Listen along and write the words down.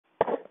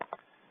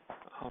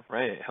All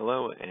right,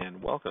 hello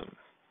and welcome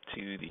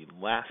to the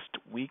last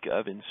week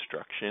of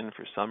instruction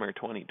for summer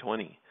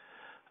 2020.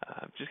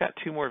 Just got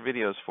two more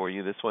videos for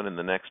you, this one and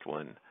the next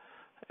one.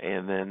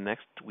 And then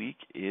next week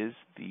is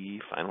the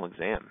final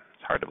exam.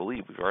 It's hard to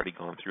believe we've already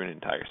gone through an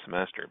entire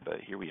semester, but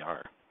here we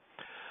are.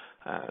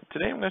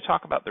 Today I'm going to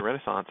talk about the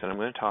Renaissance and I'm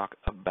going to talk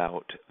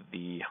about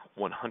the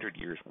 100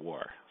 Years'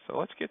 War. So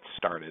let's get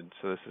started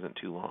so this isn't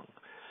too long.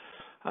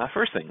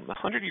 First thing, the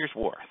 100 Years'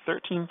 War,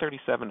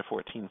 1337 to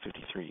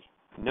 1453.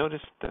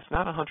 Notice that's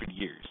not 100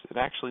 years. It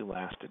actually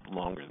lasted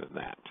longer than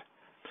that.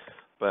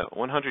 But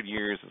 100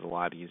 years is a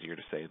lot easier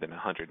to say than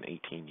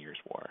 118 years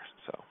war.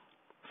 So,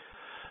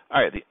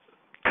 all right, the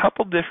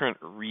couple different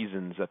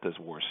reasons that this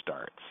war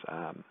starts.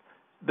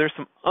 There's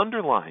some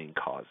underlying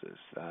causes.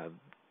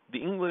 The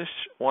English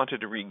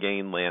wanted to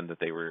regain land that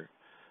they were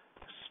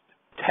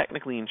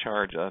technically in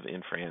charge of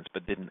in France,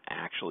 but didn't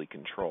actually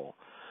control.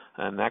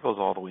 And that goes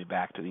all the way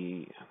back to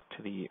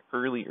the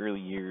early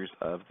years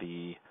of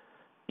the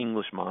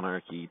English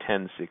monarchy,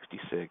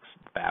 1066,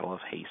 Battle of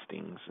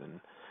Hastings, and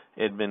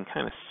it had been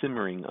kind of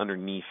simmering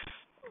underneath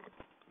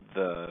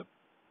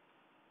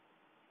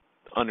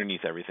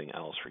everything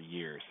else for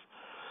years.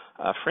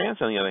 France,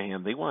 on the other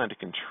hand, they wanted to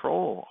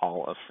control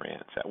all of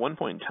France. At one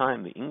point in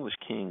time, the English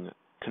king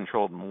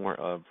controlled more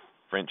of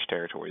French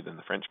territory than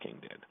the French king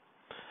did.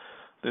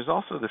 There's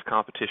also this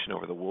competition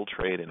over the wool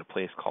trade in a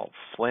place called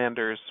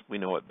Flanders. We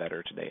know it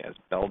better today as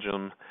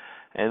Belgium.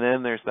 And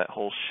then there's that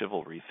whole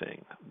chivalry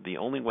thing. The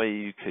only way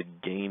you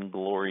could gain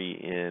glory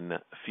in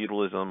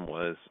feudalism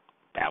was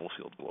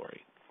battlefield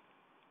glory.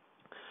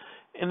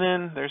 And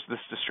then there's this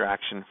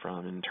distraction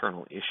from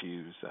internal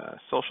issues.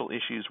 Social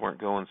issues weren't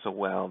going so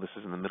well. This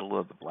is in the middle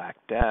of the Black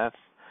Death.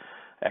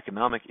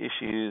 Economic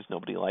issues.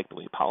 Nobody liked the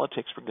way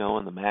politics were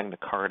going, the Magna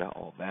Carta,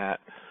 all that.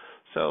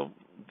 So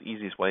the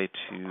easiest way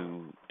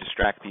to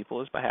distract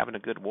people is by having a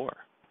good war.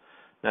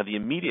 Now the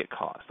immediate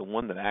cause, the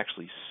one that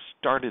actually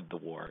started the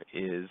war,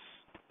 is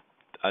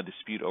a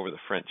dispute over the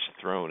French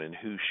throne and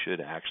who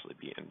should actually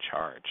be in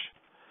charge.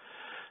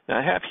 Now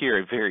I have here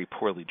a very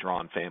poorly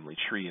drawn family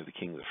tree of the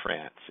kings of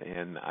France,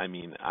 and I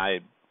mean,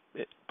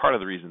 part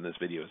of the reason this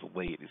video is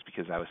late is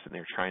because I was sitting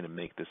there trying to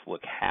make this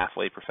look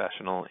halfway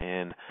professional,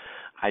 and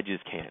I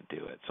just can't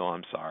do it. So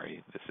I'm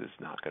sorry, this is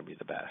not going to be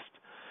the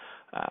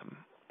best.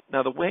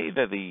 Now, the way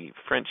that the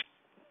French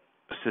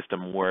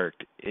system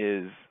worked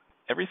is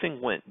everything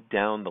went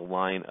down the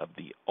line of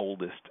the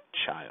oldest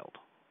child.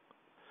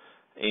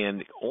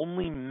 And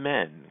only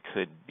men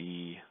could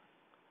be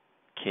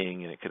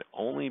king, and it could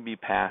only be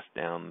passed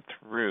down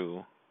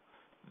through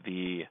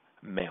the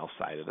male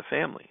side of the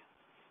family.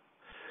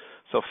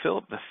 So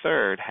Philip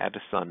III had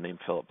a son named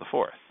Philip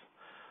IV.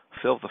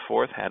 Philip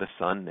IV had a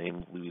son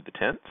named Louis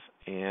X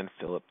and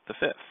Philip V.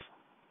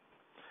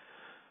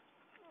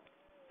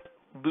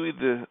 Louis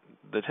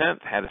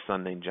X had a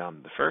son named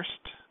John I.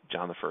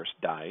 John I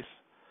dies.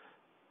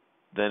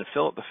 Then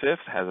Philip V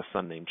has a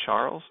son named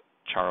Charles.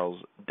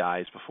 Charles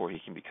dies before he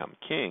can become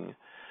king.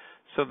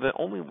 So the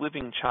only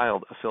living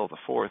child of Philip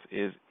IV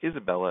is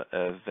Isabella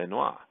of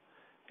Valois.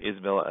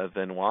 Isabella of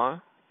Valois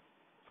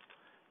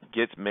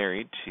gets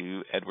married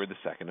to Edward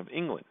II of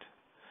England.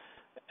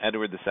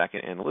 Edward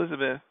II and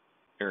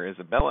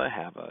Isabella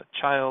have a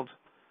child.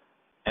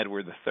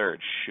 Edward III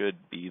should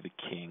be the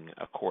king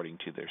according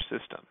to their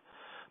system.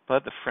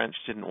 But the French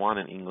didn't want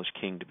an English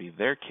king to be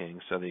their king,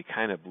 so they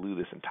kind of blew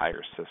this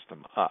entire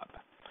system up.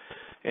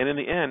 And in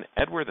the end,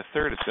 Edward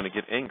III is going to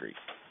get angry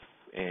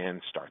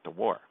and start the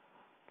war.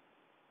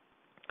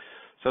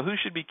 So who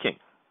should be king?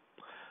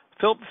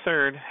 Philip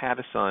III had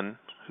a son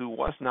who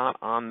was not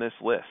on this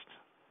list.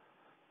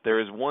 There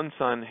is one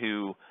son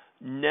who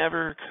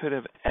never could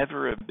have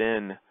ever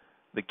been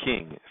the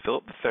king.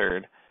 Philip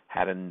III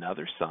had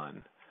another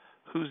son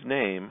whose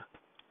name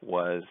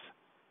was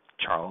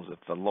Charles of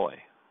Valois.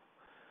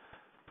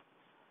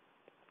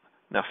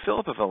 Now,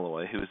 Philip of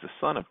Valois, who is the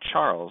son of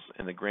Charles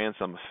and the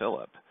grandson of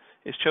Philip,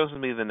 is chosen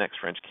to be the next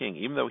French king,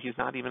 even though he's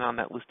not even on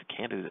that list of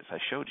candidates I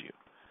showed you.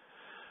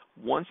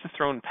 Once the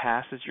throne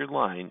passes your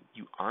line,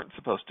 you aren't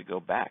supposed to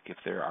go back if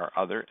there are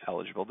other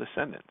eligible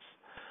descendants.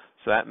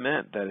 So that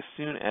meant that as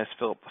soon as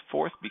Philip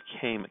IV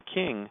became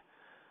king,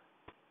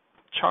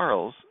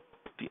 Charles,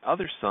 the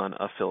other son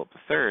of Philip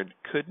III,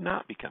 could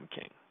not become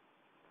king.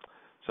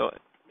 So,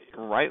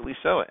 rightly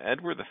so,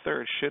 Edward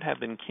III should have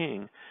been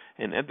king,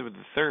 and Edward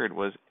III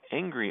was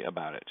angry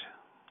about it.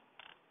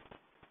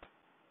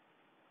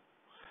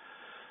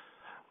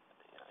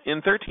 In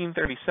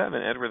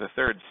 1337, Edward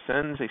III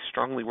sends a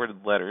strongly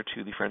worded letter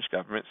to the French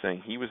government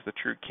saying he was the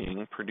true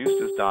king, produced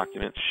his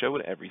documents,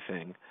 showed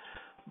everything,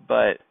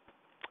 but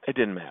it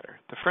didn't matter.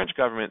 The French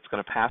government is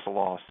going to pass a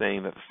law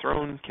saying that the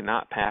throne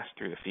cannot pass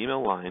through the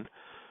female line,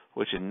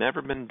 which had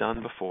never been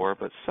done before,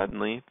 but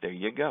suddenly, there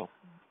you go.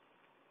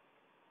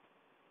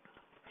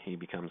 He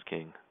becomes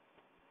king.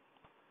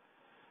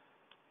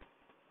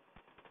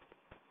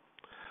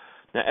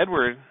 Now,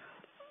 Edward,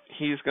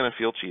 he's going to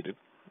feel cheated,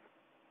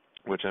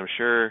 which I'm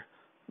sure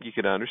you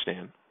could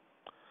understand.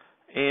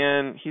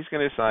 And he's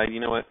going to decide, you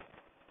know what,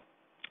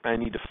 I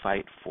need to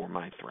fight for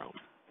my throne.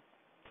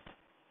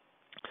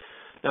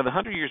 Now, the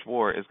 100 Years'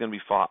 War is going to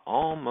be fought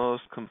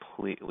almost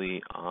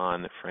completely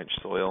on French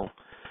soil.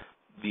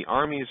 The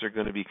armies are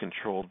going to be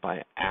controlled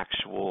by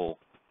actual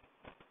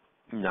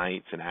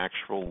knights and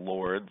actual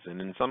lords, and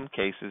in some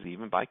cases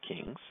even by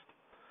kings.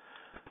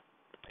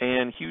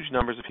 And huge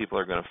numbers of people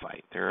are going to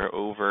fight. There are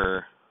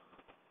over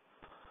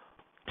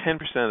 10%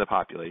 of the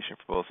population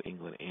for both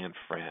England and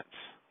France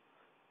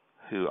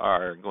who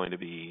are going to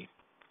be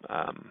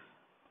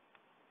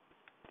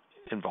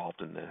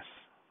involved in this.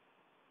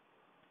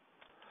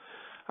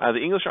 The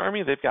English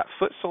army, they've got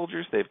foot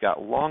soldiers, they've got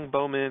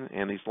longbowmen,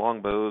 and these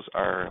longbows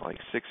are like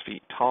 6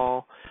 feet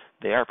tall.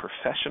 They are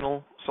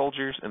professional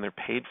soldiers, and they're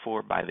paid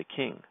for by the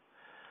king.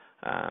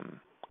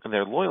 And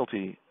their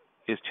loyalty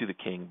is to the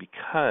king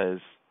because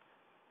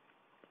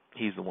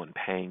he's the one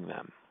paying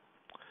them.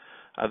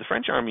 The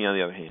French army, on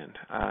the other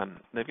hand,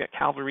 they've got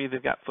cavalry,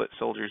 they've got foot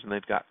soldiers, and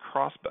they've got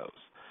crossbows.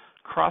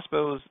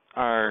 Crossbows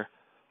are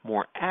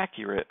more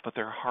accurate, but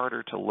they're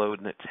harder to load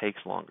and it takes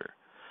longer.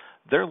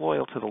 They're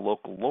loyal to the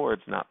local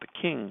lords, not the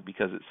king,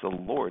 because it's the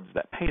lords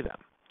that pay them.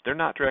 They're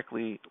not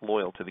directly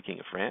loyal to the King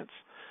of France.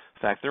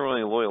 In fact, their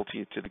only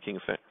loyalty to the King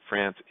of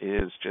France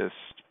is just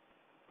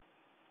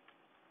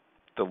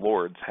the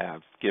lords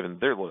have given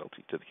their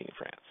loyalty to the King of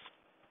France.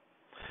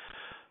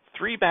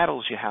 3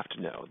 battles you have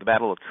to know. The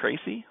Battle of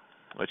Crécy,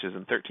 which is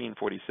in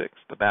 1346,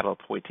 the Battle of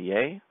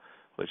Poitiers,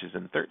 which is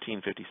in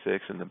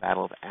 1356, and the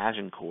Battle of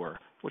Agincourt,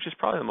 which is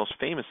probably the most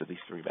famous of these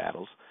 3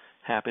 battles,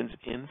 happens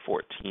in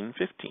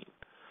 1415.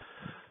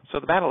 So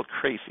the Battle of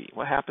Crécy,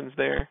 what happens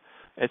there?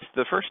 It's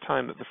the first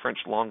time that the French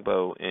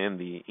longbow and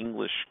the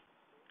English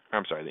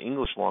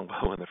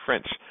longbow and the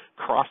French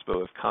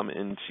crossbow have come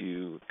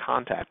into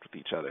contact with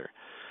each other.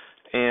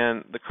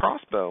 And the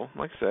crossbow,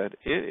 like I said,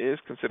 it is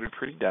considered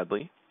pretty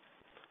deadly.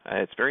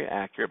 It's very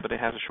accurate, but it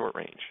has a short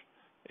range.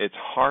 It's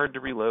hard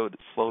to reload.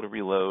 It's slow to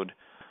reload.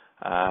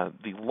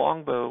 The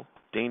longbow,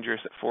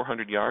 dangerous at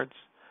 400 yards,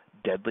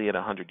 deadly at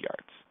 100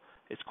 yards.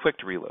 It's quick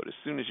to reload. As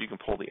soon as you can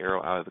pull the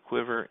arrow out of the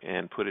quiver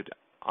and put it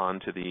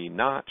onto the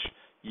notch,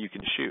 you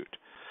can shoot.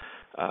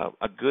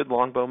 A good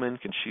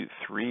longbowman can shoot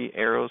 3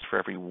 arrows for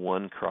every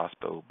 1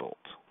 crossbow bolt.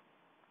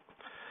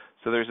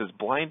 So there's this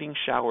blinding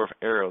shower of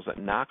arrows that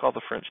knock all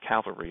the French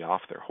cavalry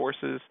off their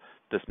horses.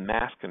 This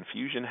mass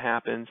confusion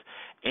happens,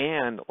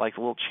 and like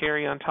a little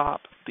cherry on top,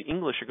 the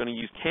English are going to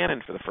use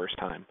cannon for the first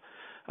time.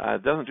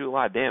 It doesn't do a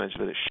lot of damage,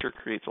 but it sure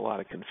creates a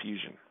lot of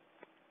confusion.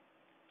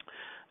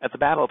 At the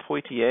Battle of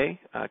Poitiers,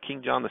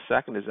 King John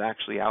II is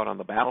actually out on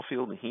the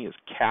battlefield, and he is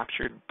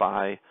captured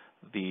by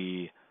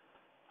the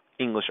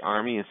English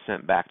army and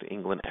sent back to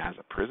England as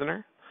a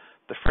prisoner.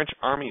 The French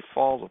army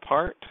falls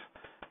apart,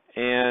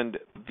 and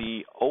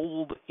the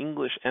old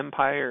English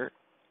empire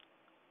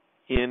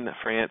in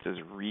France is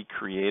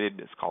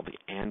recreated. It's called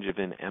the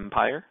Angevin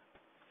Empire.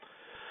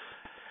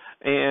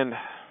 And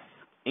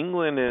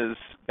England has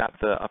got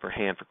the upper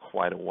hand for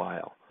quite a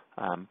while.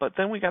 But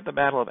then we got the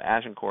Battle of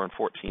Agincourt in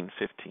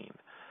 1415.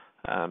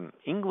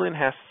 England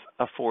has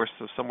a force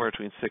of somewhere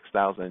between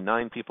 6,000 and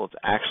 9 people. It's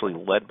actually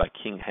led by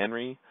King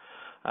Henry.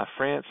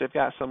 France, they've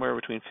got somewhere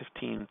between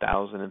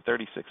 15,000 and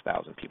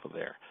 36,000 people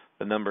there.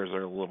 The numbers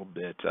are a little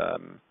bit,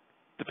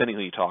 depending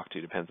who you talk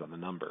to, depends on the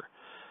number.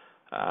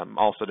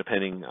 Also,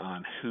 depending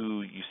on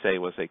who you say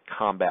was a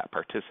combat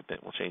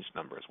participant will change the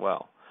number as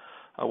well.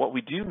 What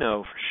we do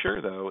know for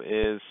sure, though,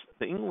 is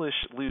the English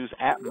lose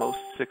at most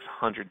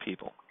 600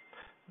 people.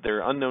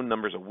 There are unknown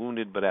numbers of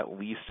wounded, but at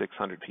least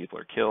 600 people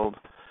are killed.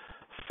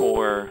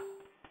 For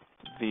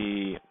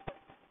the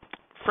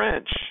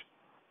French,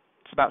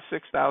 it's about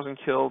 6,000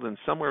 killed and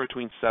somewhere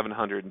between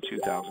 700 and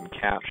 2,000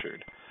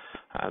 captured.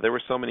 There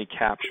were so many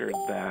captured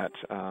that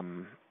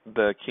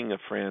the King of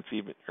France,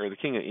 or the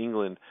King of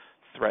England,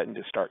 threatened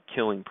to start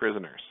killing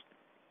prisoners.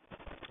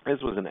 This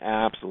was an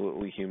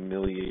absolutely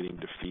humiliating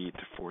defeat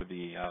for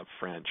the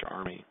French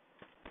army.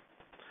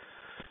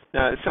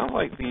 Now, it sounds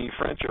like the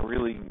French are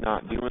really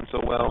not doing so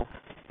well,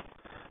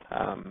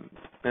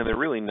 and they're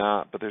really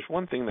not, but there's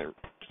one thing that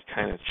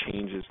kind of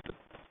changes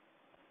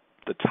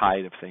the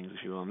tide of things,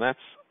 if you will, and that's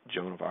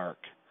Joan of Arc.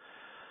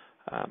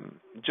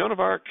 Joan of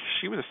Arc,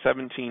 she was a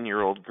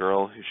 17-year-old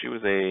girl. She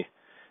was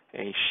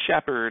a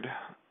shepherd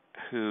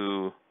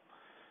who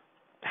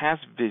has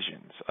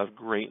visions of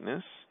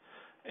greatness,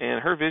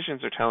 and her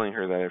visions are telling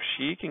her that if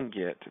she can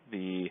get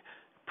the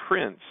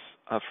Prince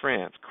of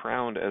France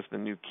crowned as the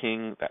new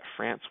king, that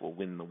France will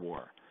win the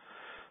war.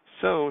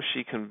 So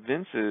she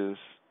convinces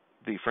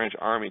the French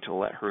army to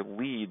let her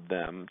lead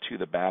them to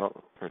the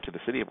battle, or to the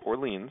city of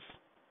Orleans,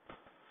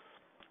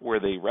 where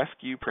they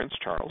rescue Prince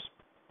Charles.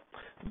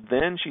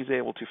 Then she's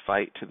able to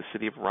fight to the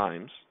city of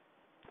Reims,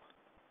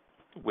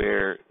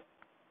 where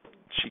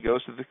she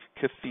goes to the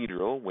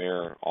cathedral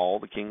where all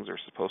the kings are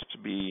supposed to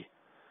be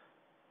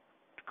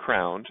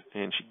crowned,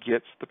 and she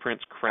gets the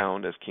prince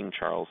crowned as King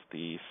Charles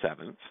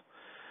VII.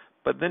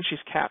 But then she's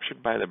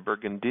captured by the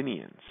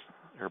Burgundians,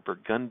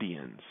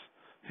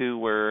 who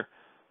were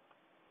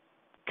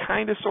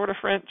kind of sort of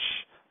French,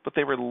 but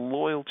they were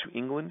loyal to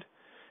England,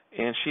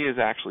 and she is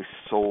actually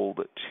sold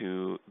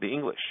to the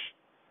English.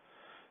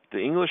 The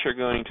English are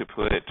going to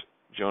put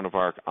Joan of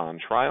Arc on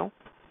trial,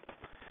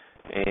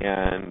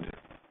 and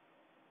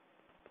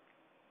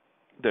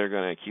they're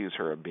going to accuse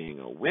her of being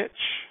a witch,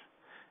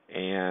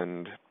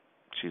 and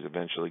she's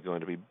eventually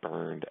going to be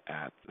burned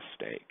at the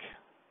stake.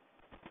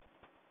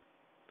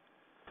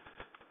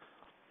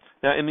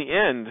 Now, in the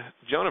end,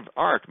 Joan of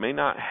Arc may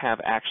not have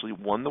actually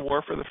won the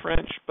war for the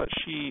French, but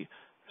she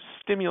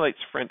stimulates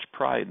French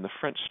pride, and the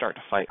French start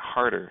to fight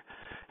harder.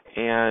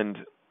 And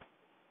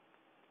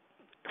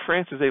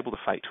France is able to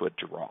fight to a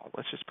draw.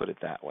 Let's just put it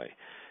that way.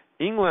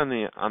 England,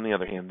 on the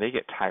other hand, they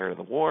get tired of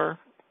the war.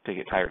 They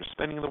get tired of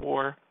spending the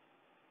war.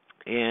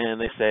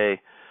 And they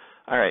say,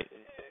 all right,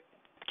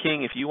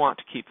 King, if you want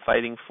to keep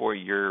fighting for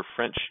your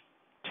French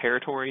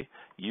territory,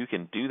 you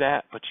can do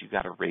that, but you've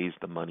got to raise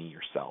the money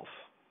yourself.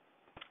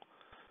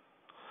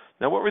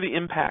 Now, what were the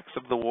impacts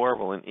of the war?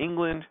 Well, in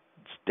England,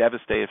 it's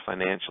devastated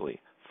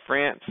financially.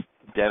 France,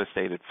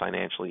 devastated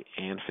financially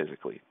and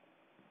physically.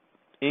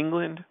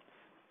 England,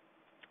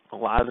 a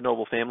lot of the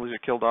noble families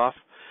are killed off.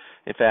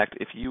 In fact,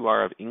 if you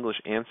are of English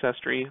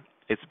ancestry,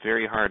 it's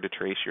very hard to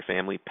trace your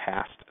family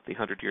past the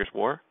 100 Years'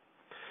 War.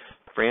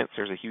 France,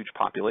 there's a huge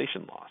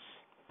population loss.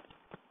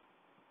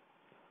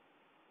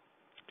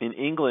 In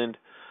England,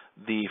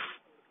 the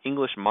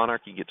English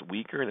monarchy gets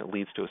weaker and it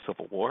leads to a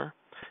civil war.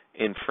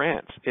 In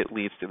France, it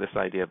leads to this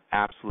idea of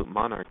absolute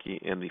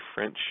monarchy, and the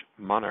French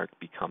monarch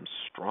becomes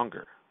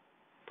stronger.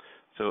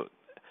 So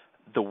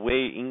the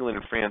way England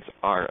and France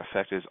are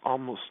affected is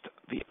almost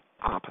the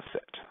opposite.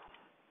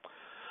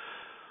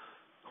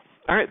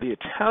 All right, the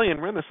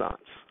Italian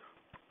Renaissance.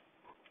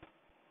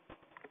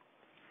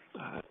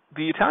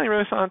 The Italian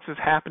Renaissance is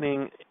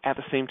happening at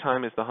the same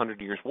time as the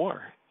 100 Years'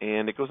 War,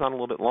 and it goes on a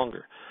little bit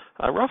longer.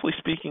 Roughly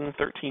speaking,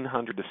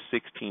 1300 to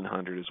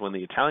 1600 is when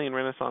the Italian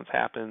Renaissance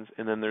happens,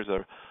 and then there's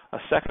a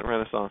second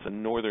Renaissance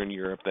in Northern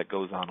Europe that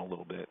goes on a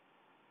little bit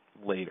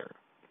later.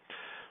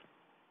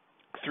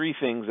 Three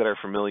things that are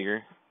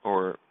familiar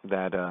or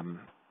that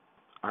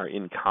are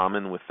in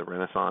common with the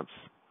Renaissance.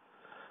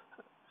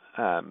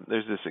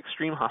 There's this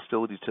extreme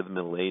hostility to the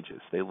Middle Ages.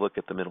 They look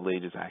at the Middle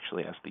Ages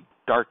actually as the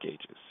Dark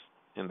Ages,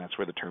 and that's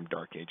where the term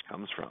Dark Age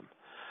comes from.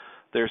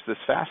 There's this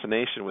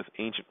fascination with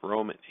ancient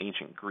Rome and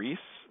ancient Greece.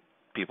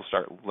 People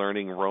start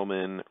learning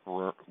Roman,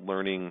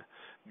 learning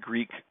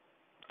Greek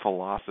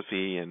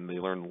philosophy, and they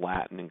learn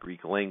Latin and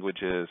Greek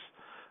languages.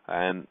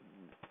 And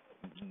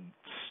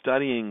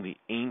studying the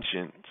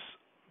ancients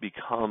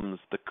becomes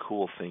the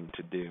cool thing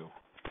to do.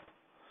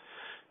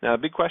 Now, a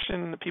big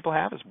question that people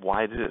have is,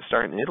 why did it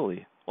start in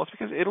Italy? Well, it's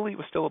because Italy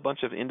was still a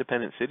bunch of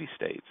independent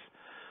city-states.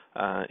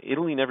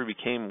 Italy never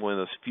became one of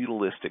those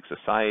feudalistic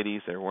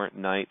societies. There weren't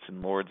knights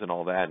and lords and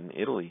all that in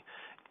Italy.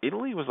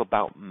 Italy was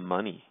about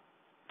money.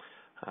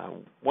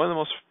 One of the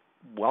most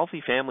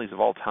wealthy families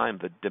of all time,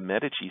 the de'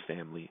 Medici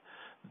family,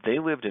 they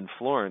lived in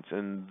Florence,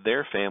 and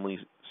their family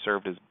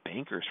served as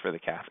bankers for the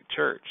Catholic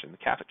Church, and the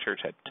Catholic Church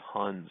had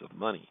tons of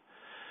money.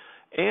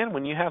 And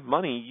when you have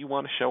money, you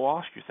want to show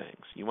off your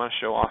things. You want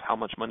to show off how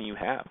much money you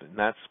have, and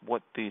that's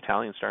what the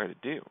Italians started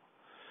to do.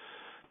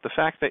 The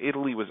fact that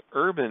Italy was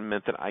urban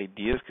meant that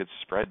ideas could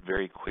spread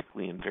very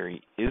quickly and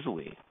very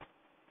easily.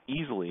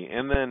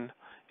 And then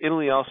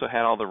Italy also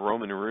had all the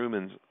Roman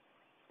ruins.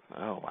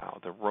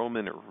 The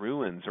Roman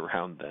ruins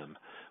around them,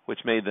 which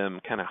made them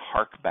kind of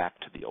hark back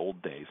to the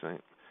old days.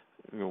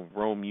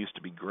 Rome used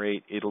to be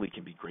great. Italy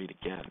can be great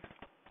again.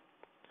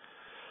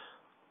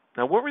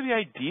 Now, what were the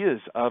ideas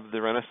of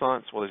the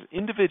Renaissance? Well, there's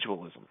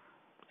individualism,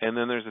 and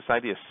then there's this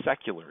idea of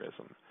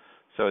secularism.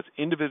 So it's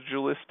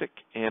individualistic,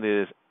 and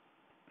it is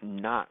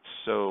not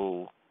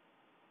so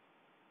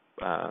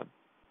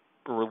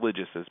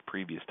religious as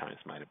previous times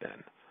might have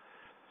been.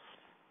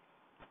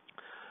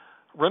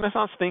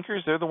 Renaissance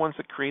thinkers, they're the ones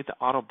that create the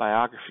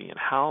autobiography, and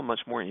how much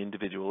more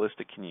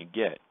individualistic can you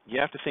get? You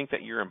have to think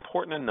that you're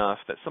important enough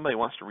that somebody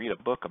wants to read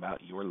a book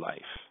about your life.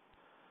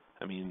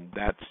 I mean,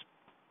 that's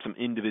some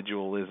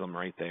individualism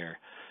right there.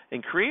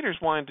 And creators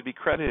wanted to be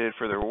credited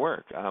for their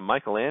work.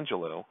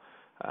 Michelangelo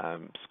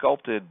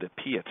sculpted the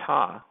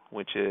Pietà,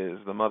 which is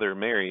the Mother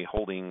Mary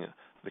holding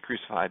the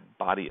crucified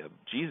body of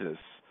Jesus,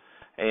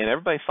 and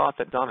everybody thought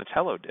that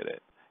Donatello did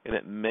it. And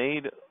it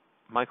made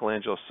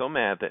Michelangelo so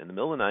mad that in the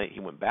middle of the night he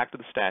went back to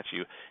the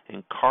statue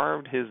and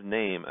carved his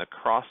name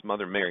across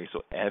Mother Mary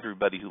so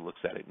everybody who looks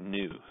at it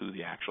knew who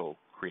the actual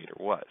creator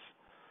was.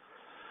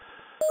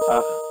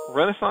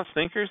 Renaissance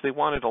thinkers, they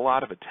wanted a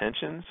lot of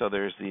attention, so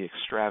there's the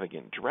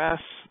extravagant dress,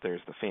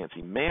 there's the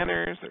fancy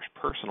manners, there's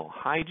personal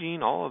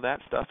hygiene. All of that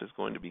stuff is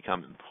going to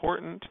become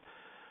important.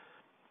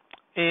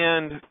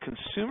 And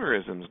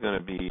consumerism is going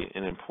to be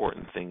an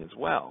important thing as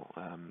well.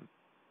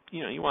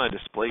 You want to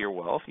display your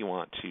wealth, you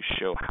want to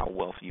show how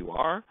wealthy you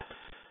are,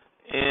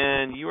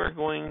 and you are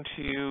going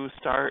to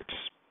start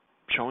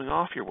showing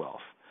off your wealth.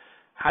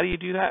 How do you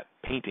do that?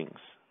 Paintings,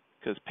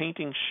 because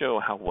paintings show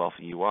how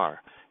wealthy you are.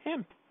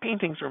 And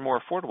paintings were more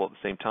affordable at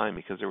the same time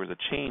because there was a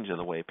change in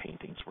the way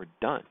paintings were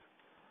done.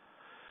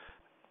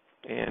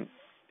 And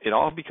it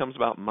all becomes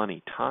about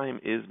money. Time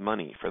is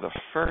money. For the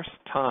first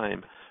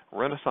time,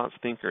 Renaissance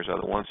thinkers are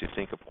the ones who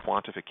think of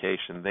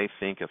quantification. They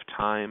think of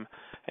time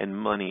and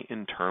money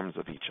in terms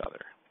of each other.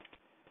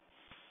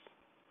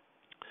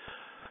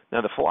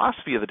 Now, the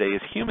philosophy of the day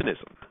is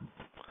humanism.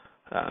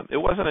 It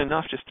wasn't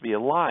enough just to be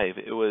alive.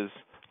 It was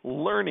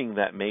learning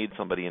that made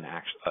somebody a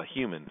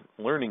human.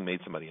 Learning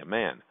made somebody a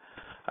man.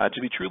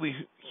 To be truly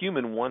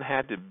human, one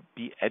had to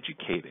be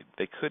educated.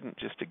 They couldn't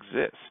just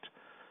exist.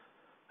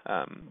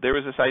 There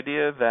was this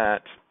idea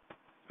that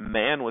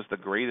man was the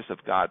greatest of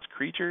God's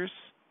creatures,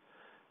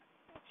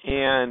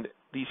 and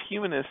these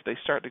humanists, they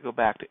start to go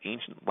back to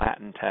ancient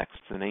Latin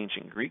texts and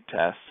ancient Greek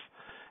texts,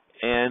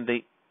 and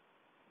they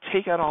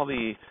take out all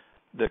the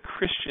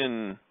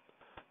Christian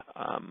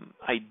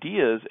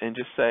ideas and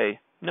just say,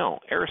 no,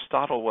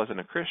 Aristotle wasn't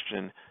a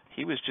Christian,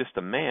 he was just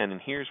a man,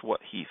 and here's what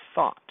he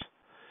thought.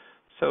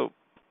 So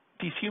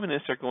these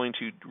humanists are going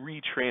to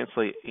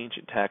retranslate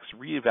ancient texts,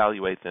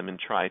 reevaluate them, and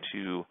try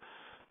to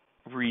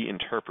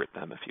reinterpret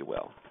them, if you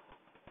will.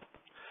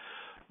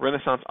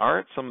 Renaissance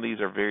art, some of these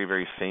are very,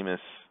 very famous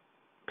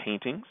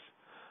paintings.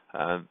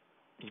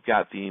 You've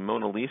got the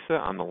Mona Lisa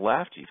on the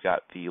left, you've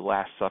got the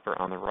Last Supper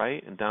on the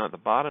right, and down at the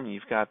bottom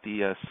you've got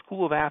the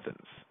School of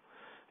Athens.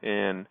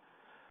 And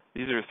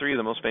these are three of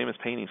the most famous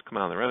paintings come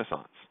out of the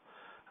Renaissance.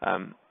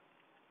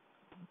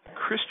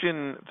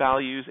 Christian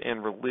values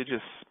and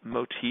religious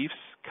motifs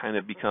kind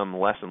of become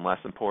less and less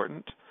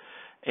important,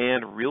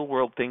 and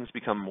real-world things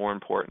become more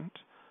important.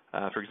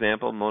 For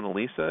example, Mona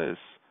Lisa is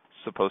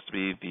supposed to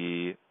be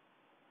the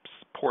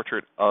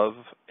portrait of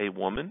a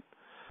woman.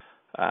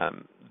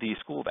 The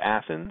School of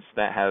Athens,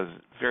 that has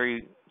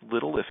very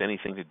little, if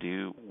anything, to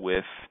do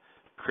with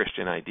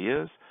Christian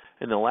ideas.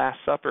 And the Last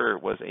Supper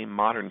was a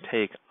modern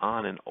take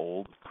on an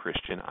old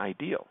Christian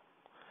ideal.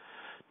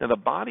 Now, the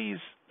bodies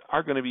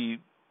are going to be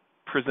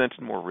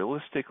presented more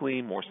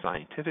realistically, more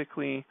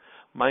scientifically.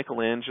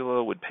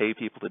 Michelangelo would pay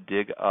people to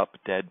dig up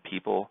dead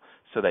people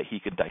so that he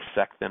could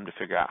dissect them to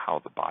figure out how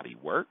the body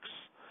works.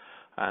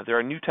 There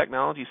are new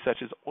technologies such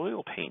as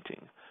oil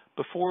painting.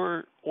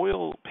 Before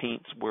oil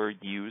paints were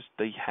used,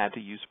 they had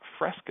to use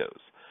frescoes.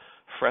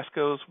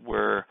 Frescoes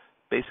were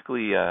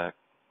basically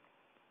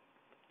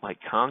like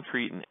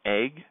concrete and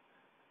egg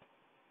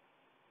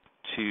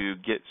to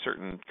get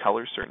certain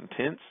colors, certain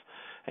tints,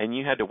 and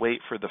you had to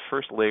wait for the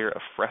first layer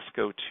of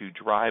fresco to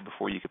dry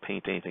before you could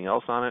paint anything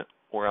else on it,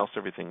 or else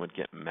everything would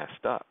get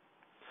messed up.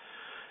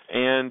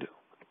 And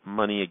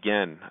money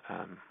again.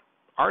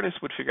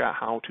 Artists would figure out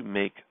how to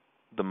make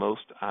the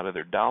most out of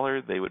their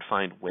dollar. They would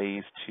find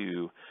ways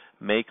to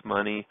make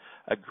money.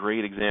 A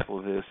great example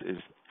of this is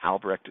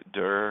Albrecht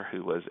Dürer,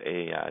 who was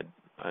a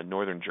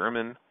northern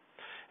German.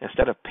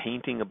 Instead of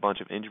painting a bunch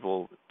of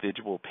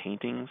individual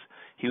paintings,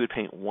 he would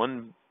paint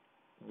one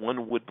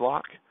wood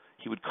block.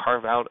 He would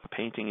carve out a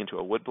painting into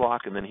a wood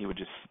block, and then he would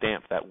just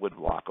stamp that wood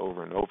block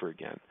over and over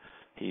again.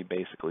 He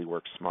basically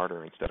worked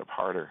smarter instead of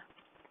harder.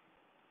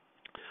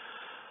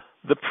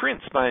 The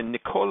Prince by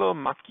Niccolo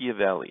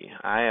Machiavelli.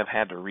 I have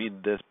had to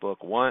read this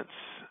book once.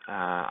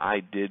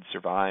 I did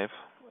survive,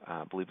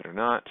 believe it or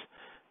not.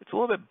 It's a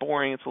little bit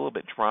boring, it's a little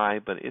bit dry,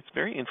 but it's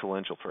very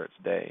influential for its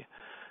day.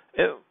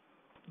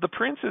 The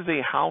Prince is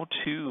a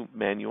how-to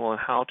manual on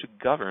how to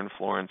govern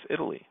Florence,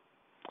 Italy.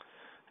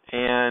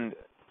 And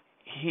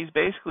he's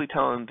basically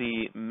telling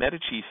the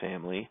Medici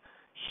family,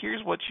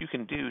 here's what you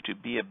can do to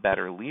be a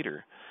better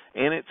leader.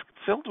 And it's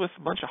filled with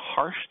a bunch of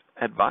harsh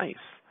advice.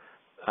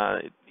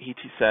 He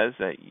says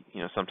that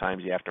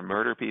sometimes you have to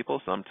murder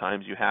people,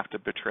 sometimes you have to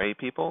betray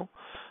people.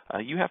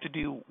 You have to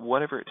do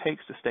whatever it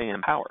takes to stay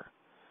in power.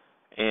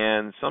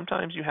 And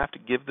sometimes you have to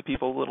give the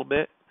people a little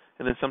bit,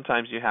 and then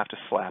sometimes you have to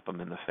slap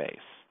them in the face.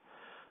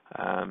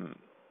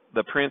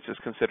 The Prince is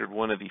considered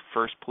one of the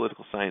first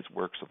political science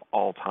works of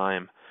all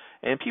time,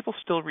 and people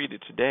still read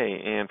it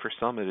today, and for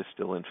some it is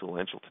still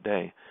influential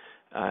today.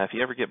 If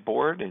you ever get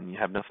bored and you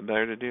have nothing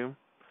better to do,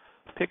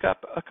 pick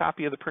up a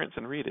copy of The Prince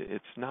and read it.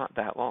 It's not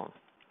that long.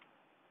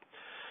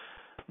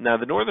 Now,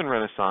 the Northern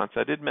Renaissance,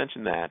 I did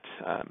mention that.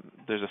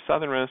 There's a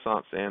Southern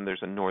Renaissance and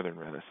there's a Northern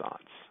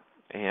Renaissance.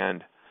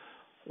 And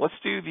let's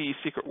do the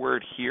secret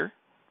word here.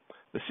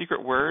 The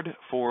secret word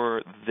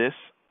for this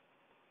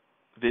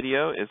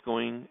video is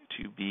going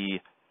to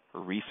be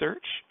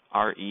research,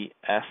 R-E-S-E-A-R-C-H.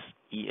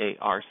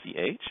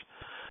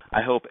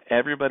 I hope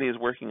everybody is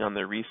working on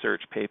their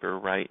research paper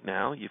right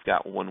now. You've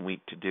got 1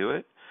 week to do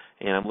it,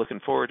 and I'm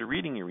looking forward to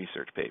reading your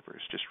research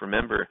papers. Just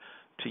remember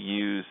to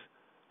use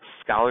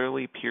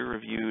scholarly,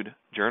 peer-reviewed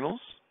journals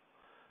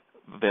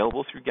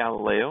available through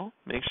Galileo.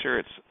 Make sure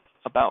it's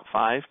about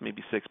 5,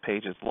 maybe 6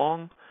 pages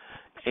long.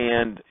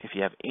 And if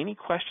you have any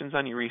questions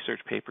on your research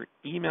paper,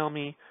 email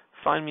me,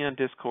 find me on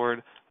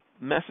Discord,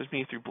 message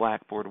me through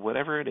Blackboard,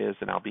 whatever it is,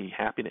 and I'll be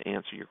happy to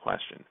answer your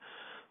question.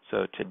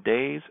 So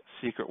today's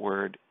secret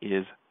word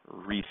is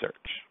research.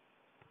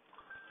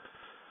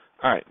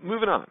 All right,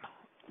 moving on.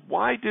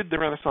 Why did the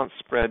Renaissance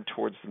spread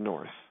towards the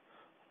north?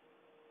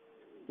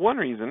 One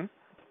reason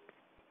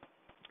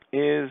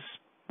is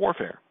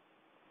warfare.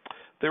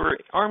 There were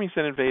armies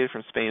that invaded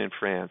from Spain and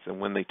France, and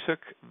when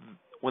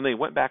they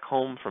went back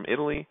home from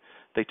Italy,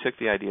 they took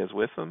the ideas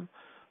with them.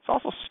 It's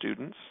also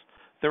students.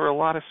 there were a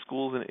lot of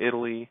schools in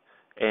Italy,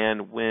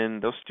 and when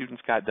those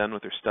students got done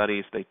with their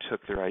studies, they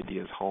took their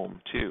ideas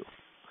home too.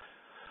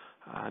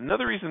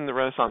 Another reason the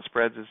Renaissance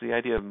spreads is the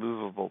idea of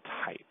movable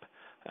type.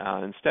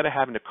 Instead of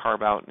having to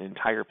carve out an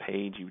entire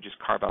page, you would just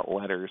carve out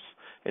letters,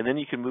 and then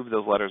you could move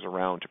those letters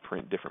around to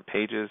print different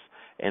pages,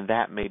 and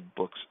that made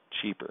books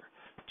cheaper.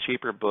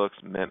 Cheaper books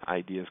meant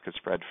ideas could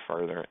spread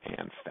further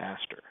and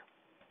faster.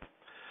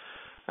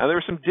 Now, there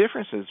were some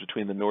differences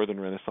between the Northern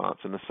Renaissance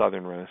and the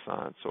Southern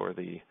Renaissance, or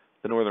the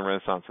Northern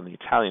Renaissance and the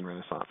Italian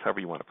Renaissance, however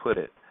you want to put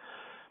it.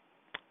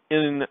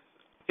 In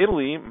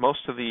Italy, most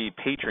of the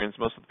patrons,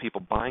 most of the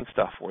people buying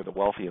stuff were the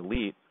wealthy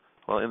elite.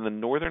 Well, in the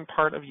northern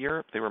part of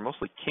Europe, they were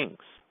mostly kings.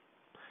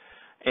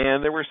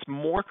 And there was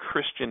more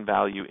Christian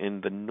value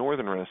in the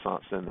Northern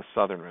Renaissance than the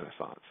Southern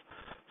Renaissance.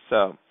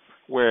 So,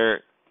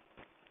 where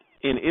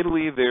in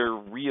Italy they're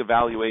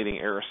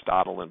reevaluating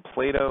Aristotle and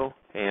Plato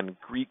and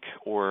Greek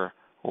or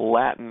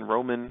Latin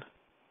Roman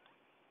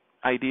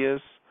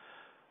ideas,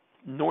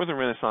 Northern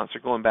Renaissance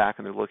are going back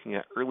and they're looking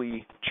at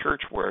early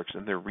church works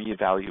and they're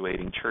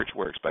reevaluating church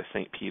works by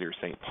St. Peter,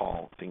 St.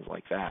 Paul, things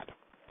like that.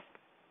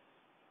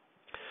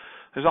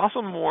 There's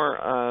also more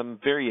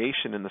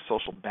variation in the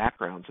social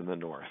backgrounds in the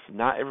North.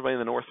 Not everybody in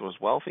the North was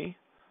wealthy,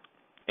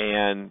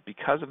 and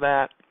because of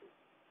that,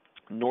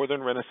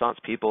 Northern Renaissance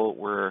people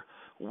were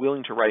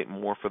willing to write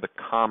more for the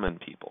common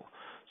people.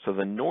 So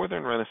the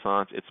Northern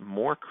Renaissance, it's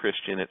more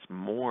Christian, it's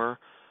more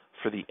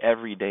for the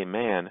everyday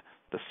man.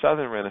 The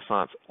Southern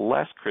Renaissance,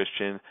 less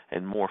Christian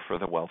and more for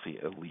the wealthy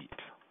elite.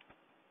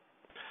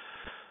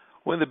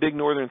 One of the big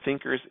Northern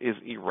thinkers is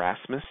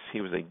Erasmus. He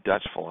was a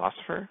Dutch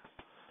philosopher.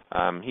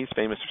 He's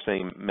famous for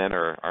saying men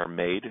are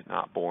made,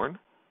 not born.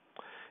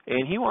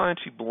 And he wanted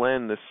to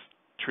blend this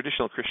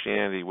traditional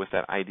Christianity with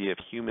that idea of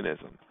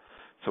humanism.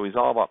 So he's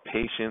all about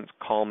patience,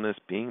 calmness,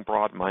 being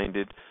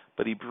broad-minded,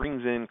 but he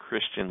brings in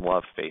Christian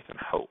love, faith, and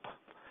hope.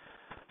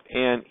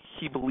 And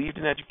he believed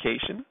in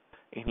education,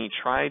 and he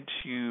tried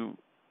to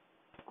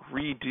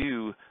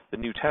redo the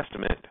New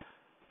Testament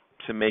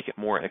to make it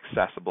more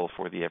accessible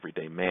for the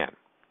everyday man.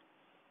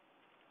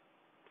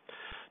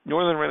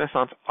 Northern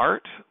Renaissance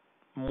art,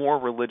 more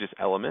religious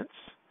elements.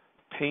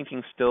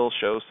 Painting still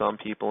shows some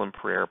people in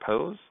prayer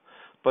pose,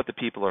 but the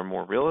people are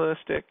more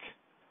realistic.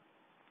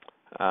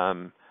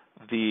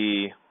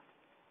 The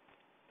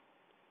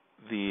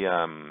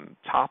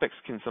topics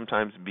can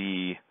sometimes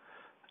be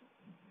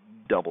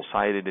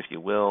double-sided, if you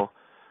will.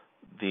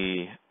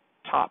 The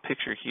top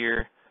picture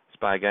here is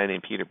by a guy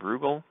named Peter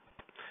Bruegel,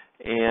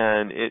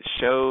 and it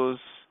shows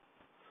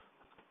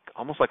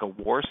almost like a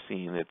war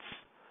scene. It's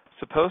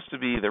supposed to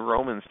be the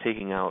Romans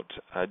taking out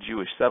a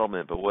Jewish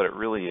settlement, but what it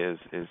really is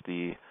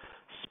the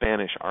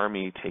Spanish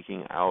army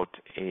taking out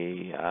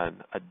a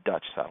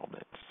Dutch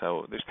settlement.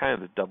 So there's kind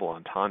of the double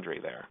entendre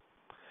there.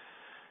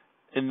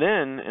 And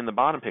then in the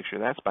bottom picture,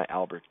 that's by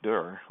Albrecht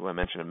Dürer, who I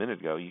mentioned a minute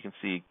ago. You can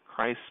see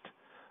Christ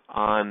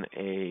on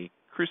a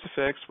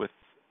crucifix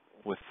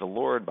with the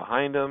Lord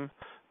behind him,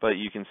 but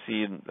you can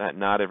see that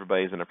not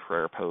everybody's in a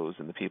prayer pose,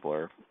 and the people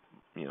are,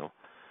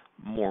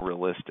 more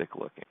realistic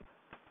looking.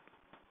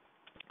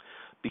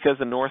 Because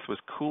the North was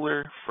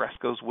cooler,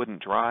 frescoes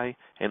wouldn't dry,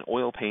 and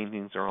oil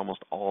paintings are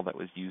almost all that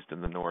was used in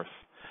the North.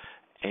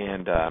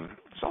 And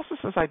there's also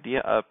this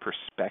idea of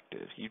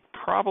perspective. You'd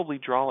probably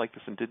draw like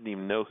this and didn't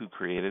even know who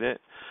created it.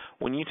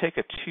 When you take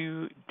a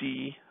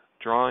 2D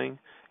drawing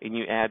and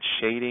you add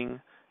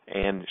shading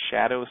and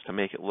shadows to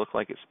make it look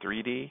like it's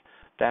 3D,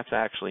 that's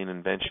actually an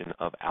invention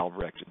of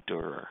Albrecht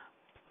Dürer.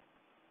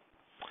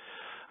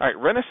 All right,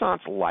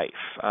 Renaissance life.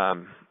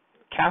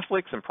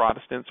 Catholics and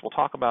Protestants, we'll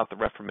talk about the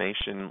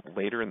Reformation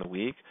later in the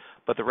week,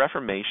 but the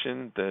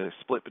Reformation, the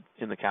split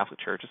in the Catholic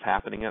Church, is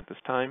happening at this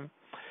time.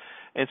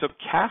 And so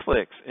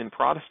Catholics and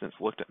Protestants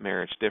looked at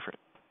marriage different.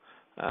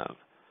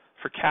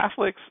 For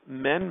Catholics,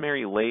 men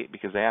marry late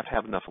because they have to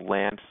have enough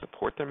land to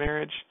support their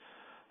marriage.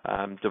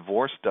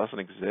 Divorce doesn't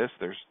exist.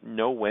 There's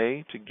no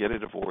way to get a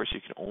divorce. You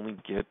can only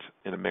get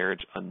in a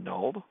marriage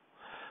annulled.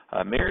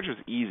 Marriage was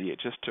easy. It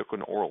just took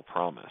an oral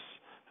promise.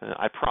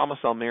 I promise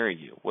I'll marry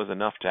you was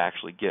enough to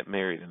actually get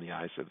married in the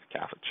eyes of the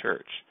Catholic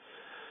Church.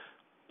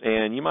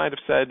 And you might have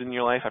said in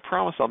your life, I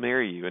promise I'll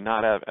marry you, and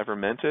not have ever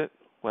meant it.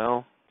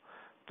 Well,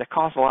 that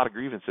caused a lot of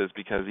grievances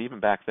because even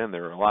back then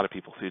there were a lot of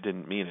people who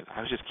didn't mean it.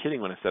 I was just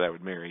kidding when I said I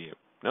would marry you.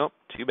 Nope,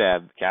 too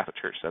bad. The Catholic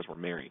Church says we're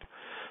married.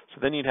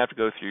 So then you'd have to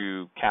go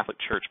through Catholic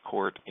Church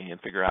court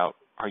and figure out,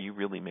 are you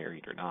really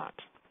married or not?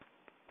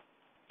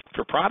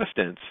 For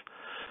Protestants,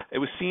 it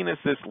was seen as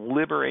this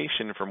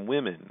liberation from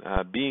women.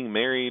 Being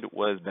married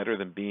was better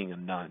than being a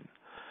nun.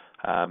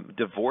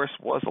 Divorce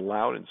was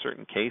allowed in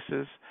certain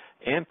cases,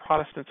 and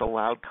Protestants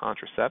allowed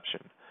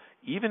contraception.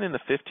 Even in the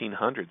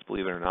 1500s,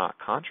 believe it or not,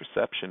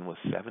 contraception was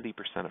 70%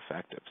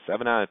 effective.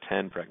 7 out of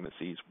 10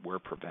 pregnancies were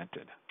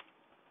prevented.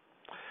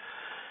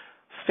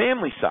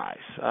 Family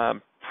size.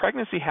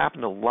 Pregnancy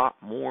happened a lot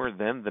more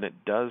then than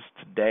it does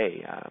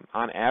today.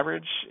 On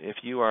average, if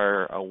you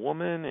are a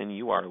woman and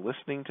you are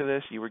listening to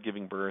this, you were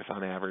giving birth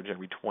on average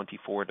every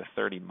 24 to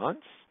 30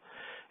 months,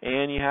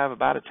 and you have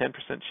about a 10%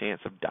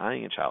 chance of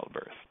dying in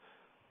childbirth.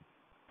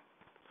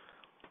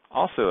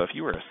 Also, if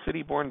you were a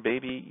city-born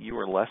baby, you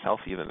were less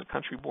healthy than a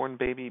country-born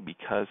baby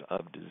because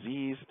of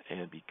disease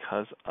and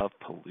because of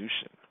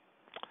pollution.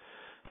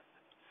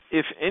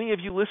 If any of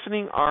you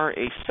listening are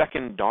a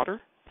second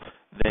daughter,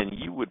 then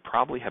you would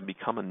probably have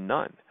become a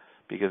nun,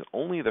 because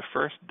only the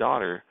first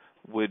daughter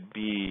would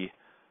be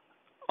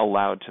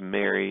allowed to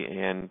marry,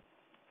 and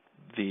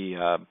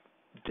the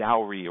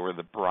dowry, or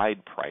the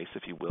bride price,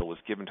 if you will, was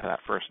given to that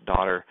first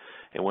daughter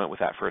and went with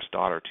that first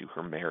daughter to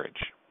her marriage.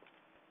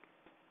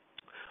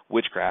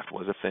 Witchcraft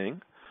was a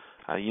thing.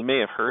 You may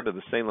have heard of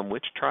the Salem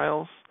witch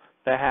trials.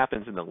 That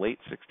happens in the late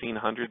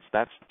 1600s.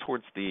 That's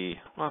towards the,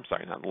 well, I'm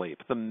sorry, not late,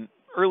 but the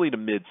early to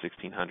mid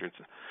 1600s.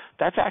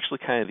 That's actually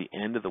kind of the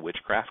end of the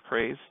witchcraft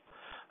craze.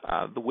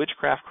 The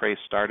witchcraft craze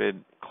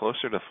started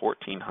closer to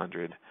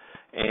 1400,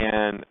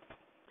 and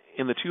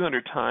in the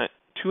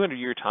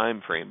 200-year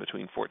time frame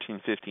between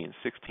 1450 and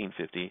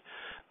 1650,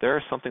 there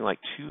are something like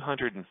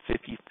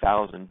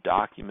 250,000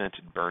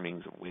 documented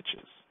burnings of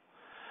witches.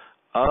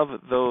 Of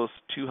those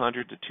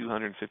 200 to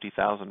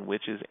 250,000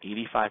 witches,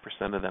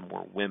 85% of them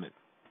were women.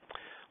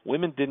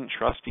 Women didn't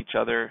trust each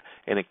other,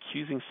 and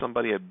accusing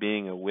somebody of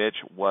being a witch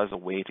was a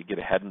way to get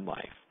ahead in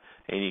life.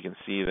 And you can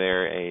see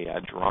there a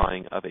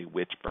drawing of a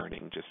witch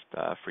burning, just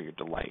for your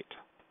delight.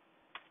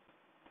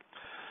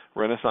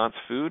 Renaissance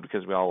food,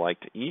 because we all like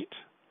to eat.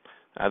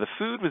 The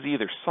food was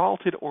either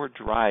salted or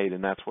dried,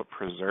 and that's what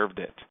preserved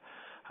it.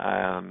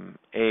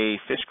 A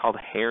fish called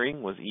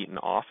herring was eaten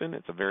often.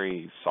 It's a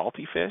very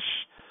salty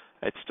fish.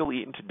 It's still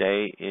eaten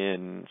today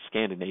in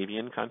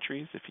Scandinavian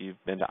countries. If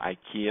you've been to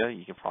IKEA,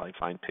 you can probably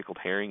find pickled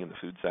herring in the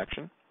food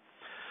section.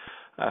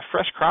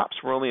 Fresh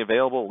crops were only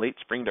available late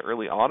spring to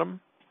early autumn,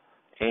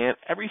 and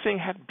everything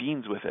had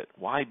beans with it.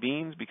 Why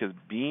beans? Because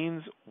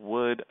beans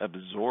would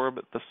absorb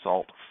the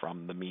salt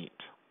from the meat.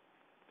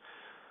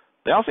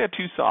 They also had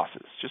two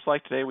sauces. Just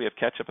like today we have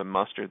ketchup and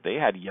mustard, they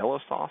had yellow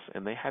sauce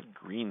and they had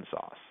green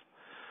sauce.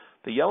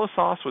 The yellow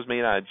sauce was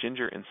made out of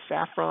ginger and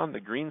saffron. The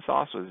green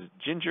sauce was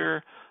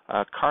ginger,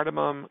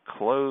 cardamom,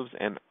 cloves,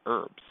 and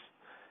herbs.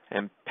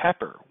 And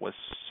pepper was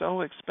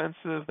so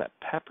expensive that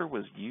pepper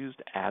was used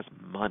as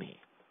money.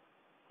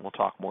 We'll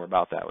talk more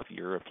about that with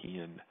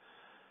European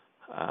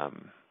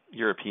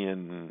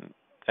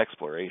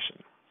exploration.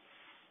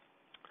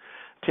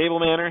 Table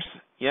manners,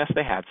 yes,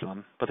 they had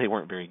some, but they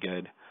weren't very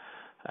good.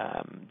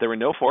 There were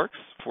no forks.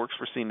 Forks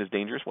were seen as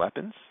dangerous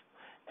weapons.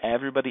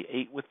 Everybody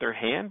ate with their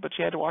hand, but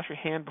you had to wash your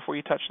hand before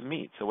you touched the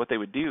meat. So what they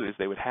would do is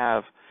they would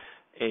have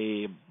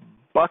a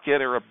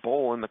bucket or a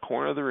bowl in the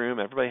corner of the room.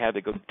 Everybody had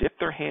to go dip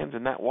their hands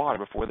in that water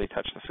before they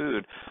touched the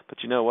food.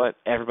 But you know what?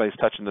 Everybody's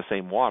touching the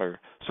same water,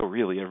 so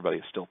really everybody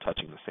is still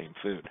touching the same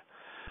food.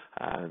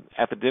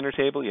 At the dinner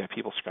table, you have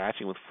people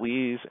scratching with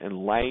fleas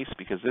and lice,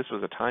 because this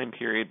was a time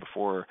period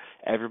before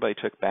everybody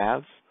took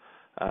baths.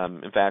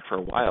 In fact, for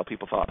a while,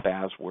 people thought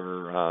baths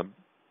were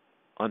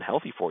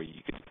unhealthy for you.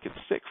 You could get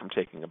sick from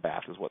taking a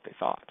bath, is what they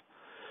thought.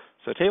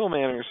 So table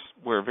manners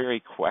were very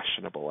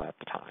questionable at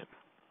the time.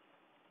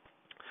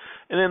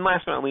 And then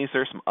last but not least,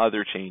 there are some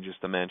other changes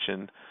to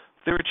mention.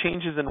 There were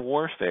changes in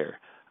warfare.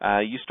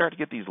 You start to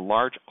get these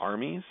large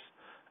armies.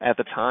 At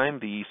the time,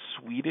 the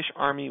Swedish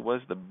army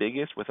was the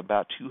biggest, with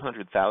about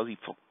 200,000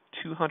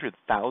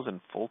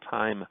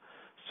 full-time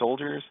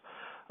soldiers.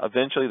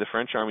 Eventually, the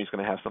French army is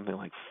going to have something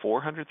like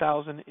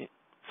 400,000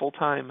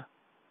 full-time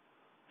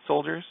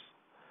soldiers.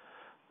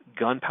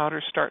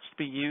 Gunpowder starts to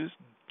be used.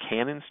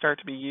 Cannons start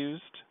to be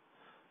used.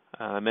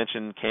 I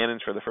mentioned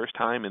cannons for the first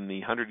time in the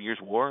 100 Years'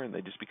 War, and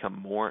they just become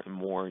more and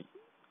more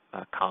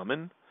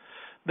common.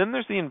 Then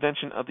there's the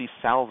invention of the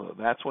salvo.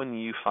 That's when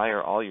you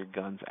fire all your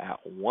guns at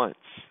once.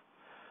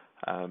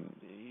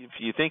 If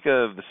you think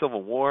of the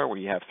Civil War, where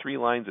you have three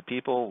lines of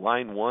people,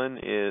 line one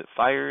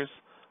fires,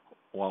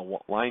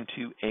 while line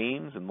two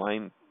aims, and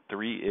line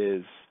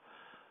three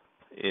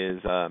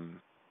is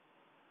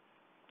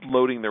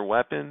loading their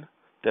weapon.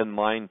 Then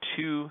line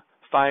two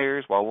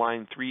fires while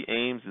line three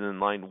aims, and then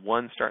line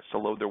one starts to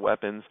load their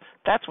weapons.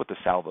 That's what the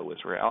salvo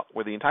is,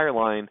 where the entire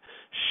line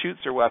shoots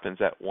their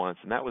weapons at once,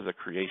 and that was a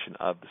creation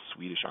of the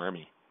Swedish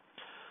army.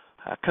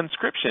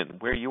 Conscription,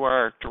 where you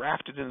are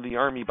drafted into the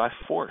army by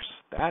force.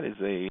 That is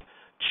a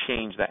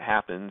change that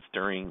happens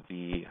during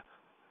the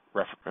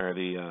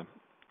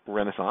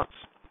Renaissance.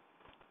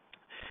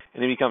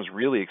 And it becomes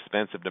really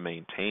expensive to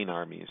maintain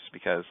armies,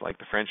 because, like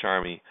the French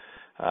army,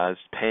 is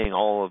paying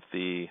all of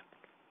the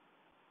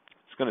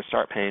It's going to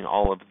start paying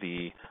all of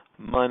the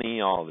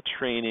money, all the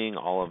training,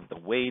 all of the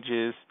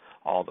wages,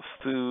 all the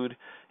food,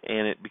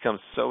 and it becomes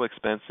so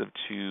expensive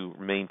to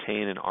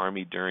maintain an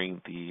army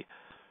during the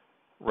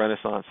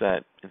Renaissance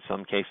that in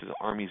some cases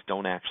armies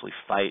don't actually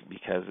fight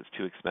because it's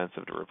too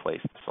expensive to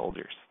replace the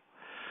soldiers.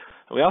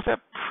 We also have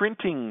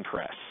printing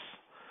press.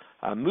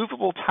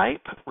 Movable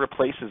type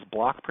replaces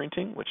block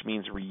printing, which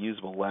means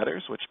reusable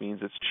letters, which means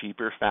it's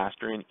cheaper,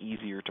 faster, and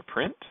easier to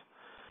print.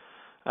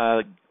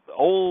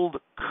 Old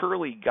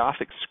curly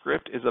Gothic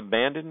script is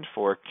abandoned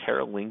for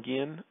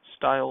Carolingian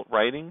style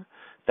writing.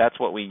 That's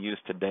what we use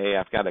today.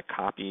 I've got a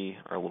copy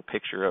or a little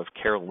picture of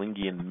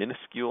Carolingian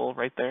minuscule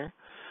right there.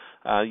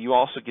 You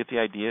also get the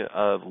idea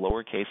of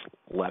lowercase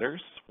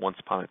letters. Once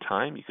upon a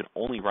time, you could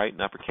only write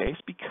in uppercase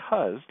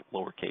because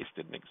lowercase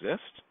didn't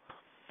exist.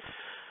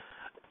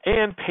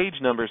 And page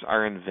numbers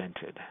are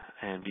invented.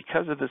 And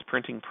because of this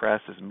printing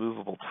press is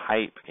movable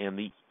type and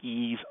the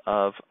ease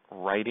of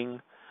writing,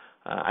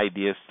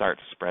 ideas start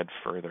to spread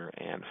further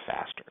and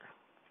faster.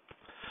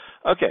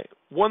 Okay,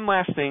 one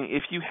last thing.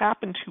 If you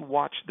happen to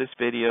watch this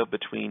video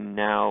between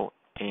now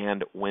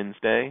and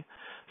Wednesday,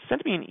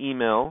 send me an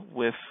email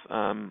with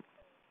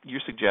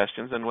your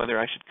suggestions on whether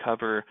I should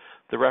cover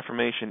the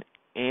Reformation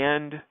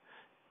and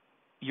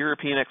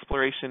European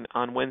exploration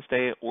on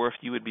Wednesday, or if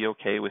you would be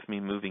okay with me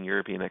moving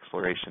European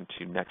exploration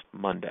to next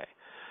Monday.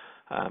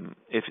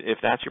 If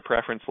that's your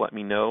preference, let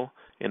me know,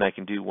 and I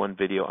can do one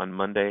video on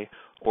Monday.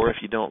 Or if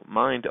you don't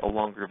mind a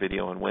longer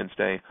video on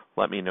Wednesday,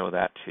 let me know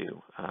that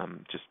too.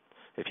 Just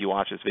if you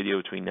watch this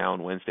video between now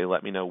and Wednesday,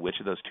 let me know which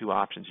of those two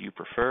options you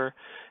prefer.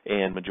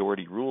 And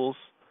majority rules,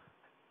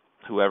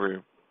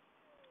 whoever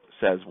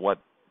says what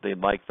they'd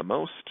like the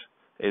most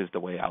is the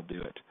way I'll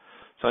do it.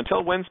 So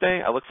until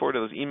Wednesday, I look forward to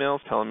those emails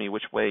telling me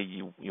which way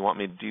you want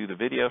me to do the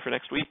video for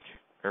next week,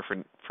 or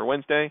for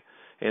Wednesday,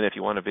 and if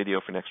you want a video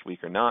for next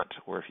week or not,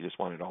 or if you just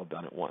want it all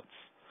done at once.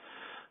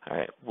 All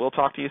right, we'll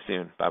talk to you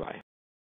soon. Bye-bye.